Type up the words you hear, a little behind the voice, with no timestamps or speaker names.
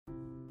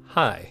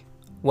Hi,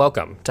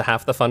 welcome to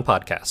Half the Fun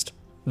Podcast.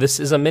 This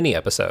is a mini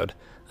episode,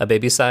 a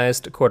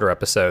baby-sized quarter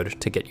episode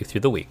to get you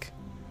through the week.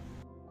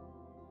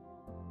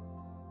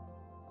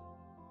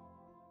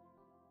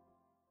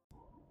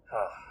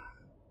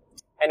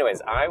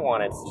 Anyways, I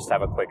wanted to just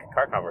have a quick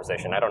car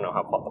conversation. I don't know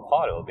how the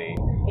pod will be.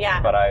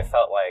 Yeah. But I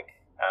felt like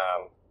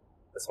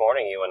this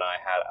morning you and I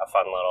had a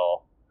fun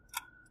little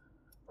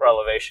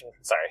revelation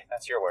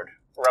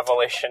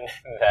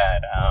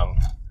that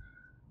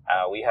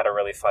we had a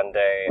really fun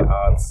day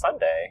on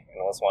Sunday. And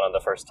it was one of the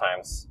first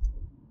times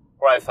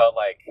where I felt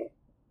like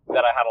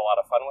that I had a lot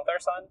of fun with our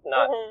son.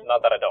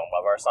 Not that I don't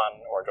love our son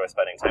or enjoy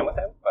spending time with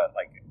him, but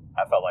like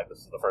I felt like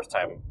this was the first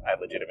time I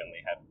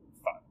legitimately had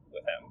fun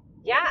with him.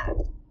 Yeah.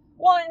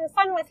 Well, and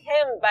fun with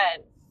him,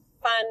 but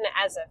fun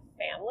as a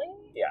family,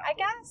 I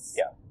guess?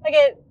 Yeah. Like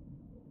I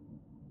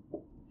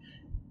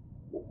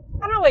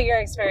don't know what your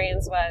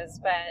experience was,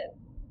 but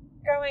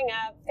growing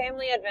up,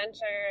 family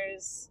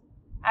adventures,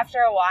 after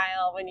a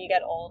while, when you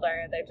get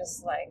older, they're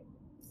just like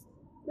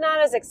not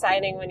as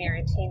exciting when you're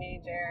a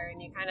teenager and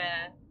you kind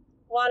of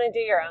want to do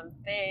your own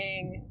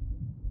thing.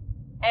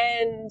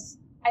 And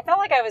I felt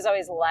like I was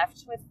always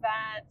left with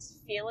that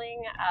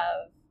feeling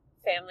of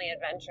family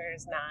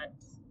activities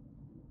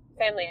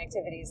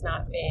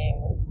not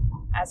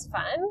being as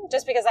fun,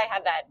 just because I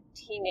had that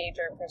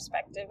teenager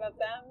perspective of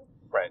them.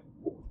 Right.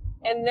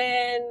 And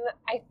then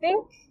I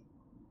think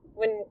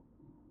when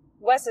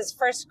Wes's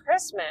first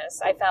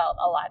Christmas, I felt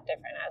a lot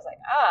different. I was like,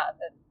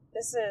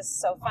 this is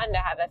so fun to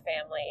have a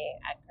family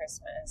at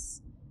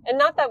Christmas. And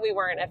not that we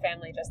weren't a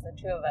family, just the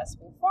two of us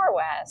before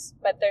Wes,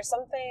 but there's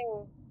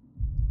something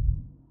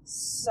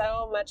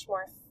so much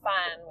more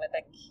fun with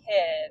a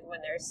kid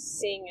when they're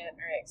seeing it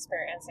or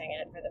experiencing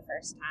it for the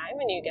first time,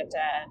 and you get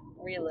to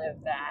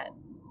relive that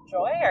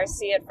joy or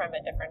see it from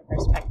a different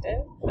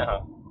perspective.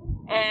 Uh-huh.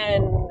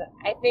 And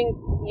I think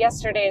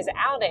yesterday's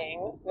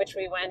outing, which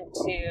we went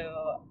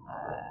to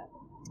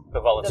the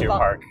volunteer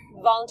park,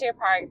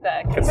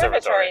 the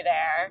conservatory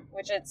there,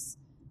 which it's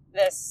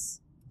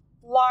this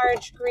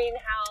large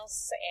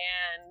greenhouse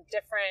and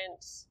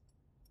different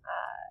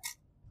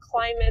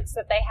climates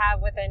that they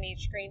have within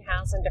each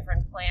greenhouse and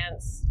different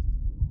plants.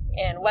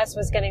 And Wes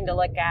was getting to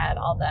look at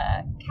all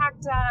the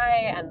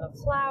cacti and the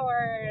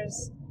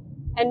flowers.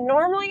 And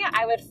normally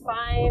I would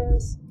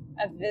find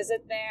a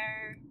visit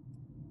there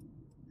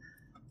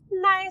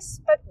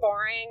nice but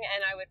boring,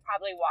 and I would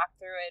probably walk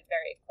through it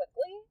very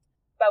quickly.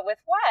 But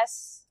with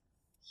Wes,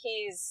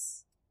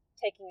 he's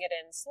taking it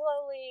in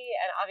slowly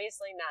and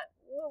obviously not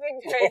moving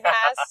very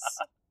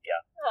fast. Yeah.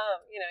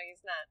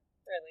 He's not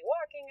really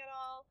walking at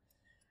all.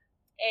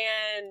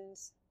 And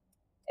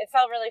it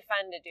felt really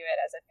fun to do it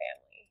as a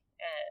family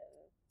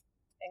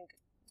and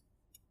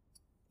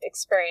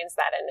experience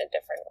that in a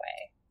different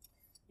way.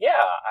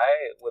 Yeah,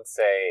 I would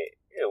say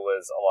it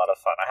was a lot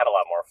of fun. I had a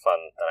lot more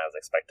fun than I was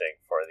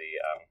expecting for the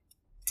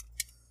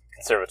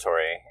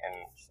conservatory.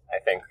 And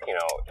I think,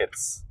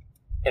 it's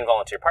in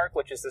Volunteer Park,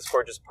 which is this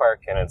gorgeous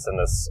park, and it's in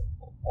this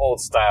old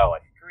style,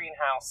 like,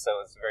 greenhouse,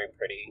 so it's very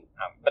pretty,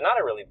 but not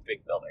a really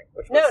big building.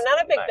 Not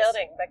a big nice.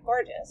 Building, but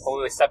gorgeous. Well,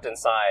 we stepped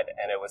inside,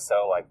 and it was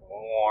so, like,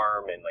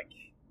 warm and, like,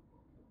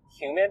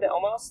 humid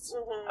almost,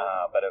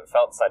 but it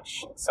felt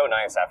so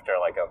nice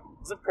after, like, it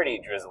was a pretty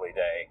drizzly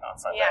day on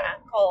Sunday. Yeah,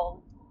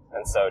 cold.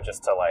 And so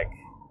just to, like,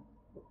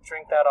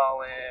 drink that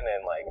all in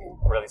and, like,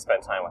 really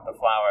spend time with the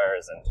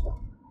flowers, and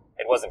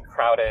it wasn't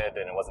crowded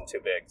and it wasn't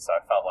too big, so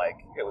I felt like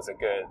it was a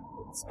good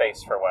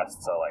space for Wes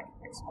to, like,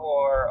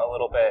 explore a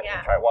little bit and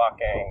try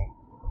walking,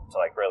 to,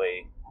 like,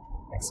 really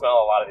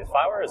smell a lot of these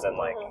flowers and,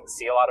 like,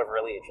 see a lot of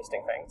really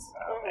interesting things.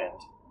 And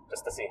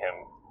just to see him,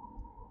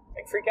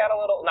 like,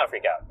 not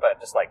freak out, but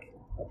just, like,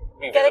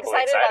 be Get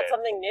visibly excited about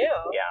something new.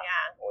 Yeah.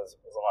 It was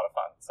a lot of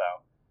fun.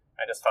 So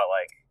I just felt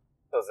like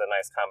it was a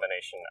nice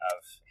combination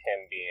of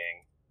him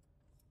being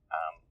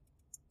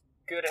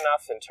good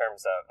enough in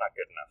terms of, not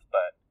good enough,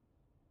 but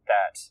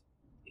that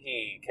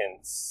he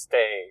can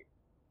stay,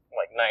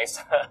 like,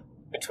 nice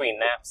between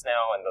naps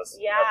now, and those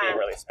are being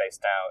really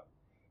spaced out.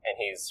 And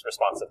he's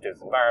responsive to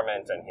his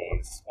environment, and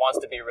he wants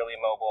to be really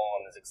mobile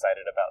and is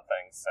excited about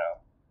things. So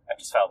I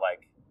just felt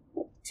like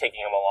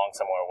taking him along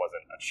somewhere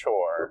wasn't a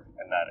chore,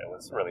 and that it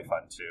was really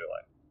fun to,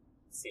 like,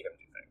 see him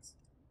do things.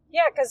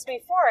 Yeah, because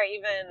before,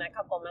 even a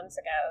couple months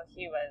ago,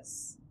 he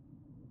was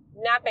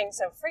napping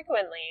so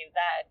frequently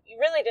that you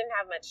really didn't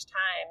have much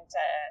time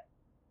to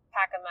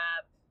pack him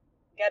up,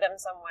 get him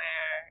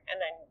somewhere, and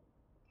then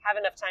have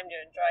enough time to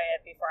enjoy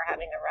it before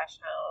having to rush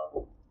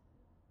home.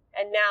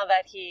 And now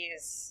that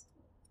he's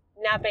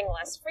napping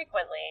less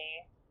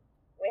frequently,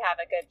 we have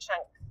a good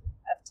chunk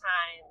of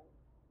time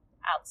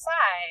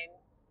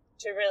outside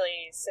to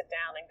really sit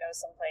down and go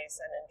someplace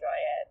and enjoy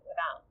it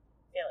without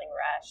feeling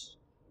rushed.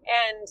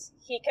 And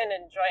he can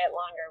enjoy it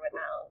longer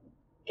without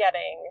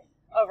getting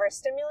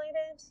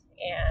overstimulated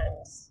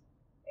and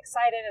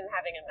excited and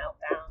having a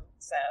meltdown.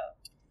 So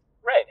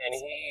right, and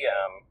he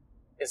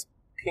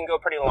can go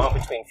pretty long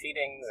between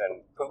feedings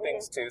and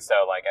poopings too,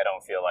 so, like, I don't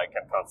feel like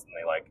I'm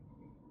constantly, like,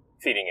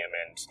 feeding him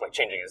and like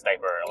changing his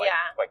diaper.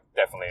 Like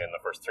definitely in the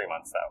first 3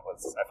 months, I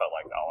felt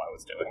like all I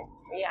was doing.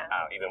 Yeah.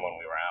 Even when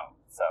we were out.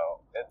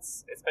 So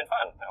it's been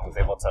fun. I was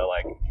able to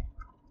like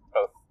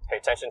both pay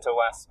attention to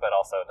Wes, but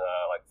also to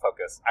like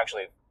focus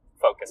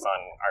on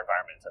our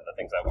environment and the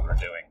things that we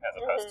were doing, as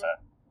opposed to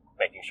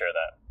making sure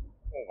that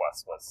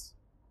Wes was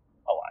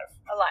alive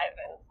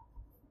and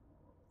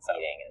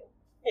eating and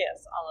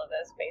yes, all of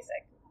those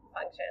basic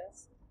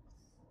functions.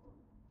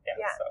 Yeah,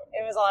 so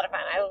it was a lot of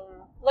fun.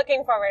 I'm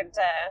looking forward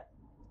to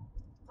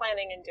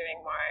planning and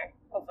doing more,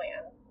 hopefully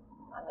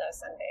on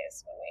those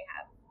Sundays when we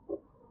have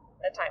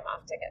the time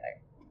off together.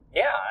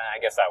 Yeah,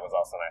 I guess that was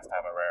also nice to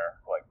have a rare,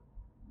 like,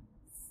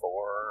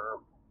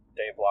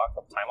 4-day block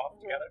of time off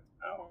together.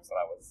 So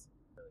that was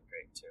really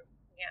great, too.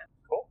 Yeah.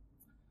 Cool.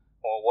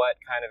 Well, what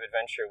kind of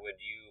adventure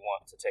would you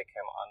want to take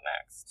him on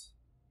next?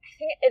 I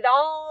think it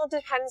all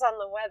depends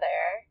on the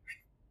weather,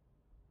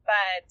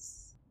 but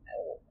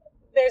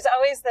there's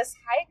always this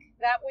hike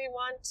that we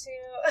want to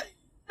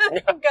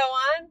go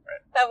on.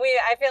 Right.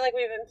 I feel like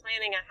we've been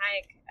planning a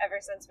hike ever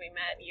since we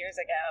met years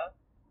ago,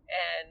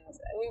 and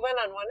we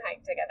went on one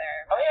hike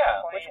together. Oh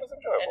yeah, which was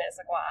enjoyable. In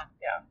Issaquah.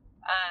 Yeah.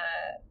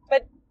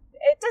 But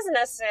it doesn't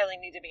necessarily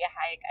need to be a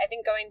hike. I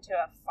think going to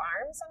a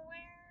farm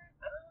somewhere,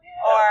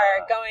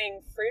 or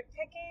going fruit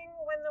picking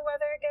when the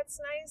weather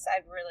gets nice,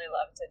 I'd really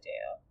love to do.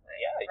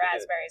 Like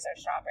raspberries or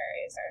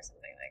strawberries or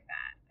something like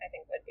that, I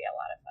think would be a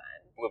lot of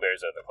fun.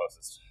 Blueberries are the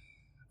closest.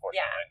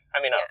 Unfortunately. Yeah.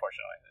 I mean, not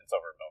unfortunately. It's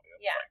over in Mobile.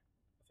 Yeah. It's like a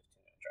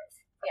 15-minute drive.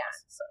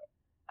 Us, so.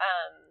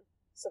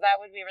 So that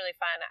would be really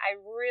fun.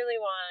 I really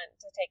want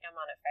to take him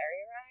on a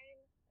ferry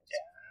ride.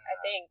 Yeah.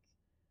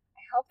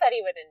 I hope that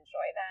he would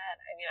enjoy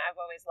that. I mean, I've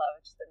always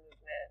loved the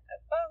movement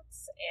of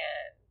boats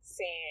and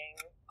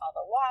seeing all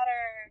the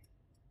water.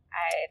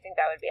 I think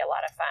that would be a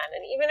lot of fun.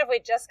 And even if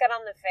we just get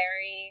on the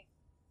ferry,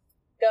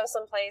 go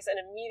someplace, and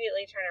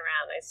immediately turn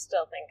around, I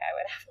still think I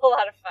would have a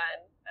lot of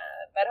fun.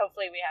 But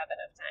hopefully we have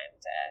enough time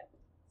to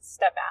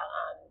step out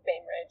on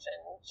Bainbridge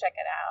and check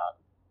it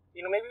out.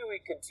 You know, maybe we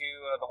could do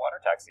the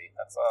water taxi.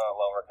 That's a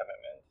lower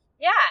commitment.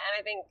 Yeah, and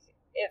I think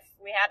if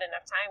we had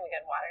enough time, we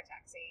could water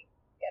taxi,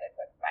 get a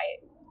quick bite.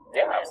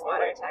 Yeah, and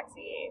absolutely. Water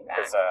taxi back.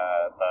 Because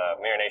the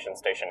Mirror Nation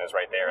station is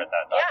right there at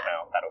that dock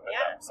now. That opens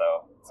up.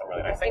 So some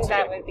really nice things.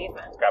 I think that would be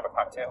fun. Grab a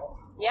cocktail.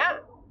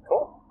 Yeah.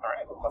 Cool. All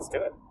right, let's do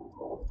it.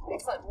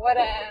 Excellent. What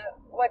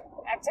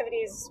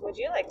activities would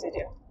you like to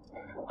do?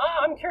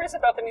 I'm curious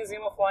about the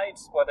Museum of Light,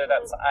 whether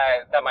that's...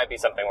 that might be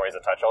something where he's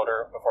a touch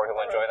older before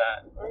he'll enjoy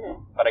that.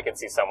 But I could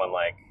see someone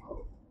like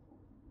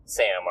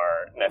Sam,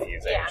 our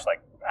nephew's age, like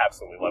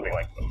absolutely loving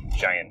like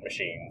giant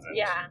machines and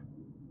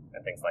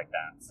things like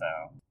that. So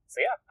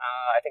yeah,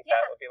 I think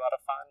that would be a lot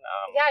of fun.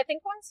 I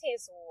think once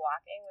he's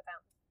walking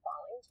without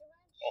falling too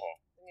much,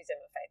 the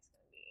Museum of Light's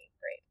going to be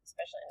great,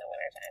 especially in the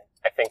wintertime.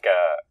 I think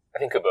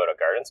Kubota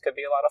Gardens could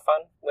be a lot of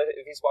fun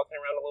if he's walking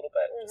around a little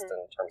bit, just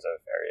in terms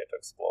of area to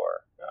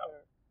explore,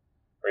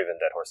 or even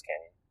Dead Horse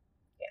Canyon.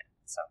 Yeah.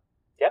 So,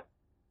 yeah,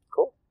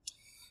 cool.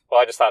 Well,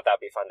 I just thought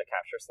that'd be fun to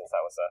capture since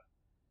that was a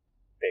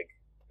big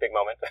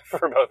moment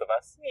for both of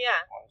us.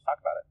 Yeah. I wanted to talk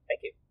about it.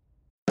 Thank you.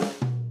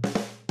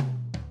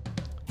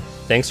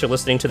 Thanks for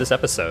listening to this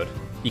episode.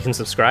 You can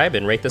subscribe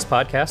and rate this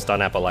podcast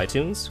on Apple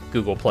iTunes,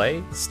 Google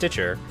Play,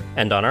 Stitcher,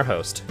 and on our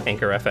host,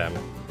 Anchor FM.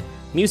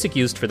 Music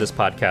used for this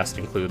podcast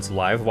includes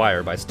Live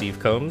Wire by Steve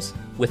Combs,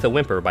 With a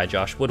Whimper by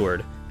Josh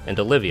Woodward, and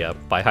Olivia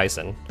by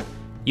Hyson.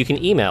 You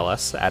can email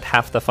us at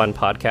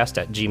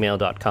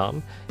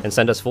halfthefunpodcast@gmail.com and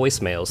send us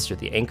voicemails through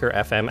the Anchor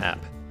FM app.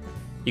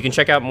 You can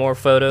check out more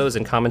photos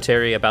and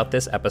commentary about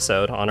this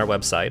episode on our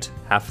website,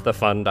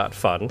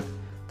 halfthefun.fun.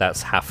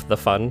 That's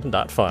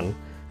halfthefun.fun.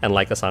 And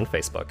like us on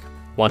Facebook.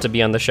 Want to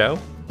be on the show?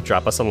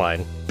 Drop us a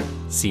line.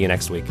 See you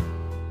next week.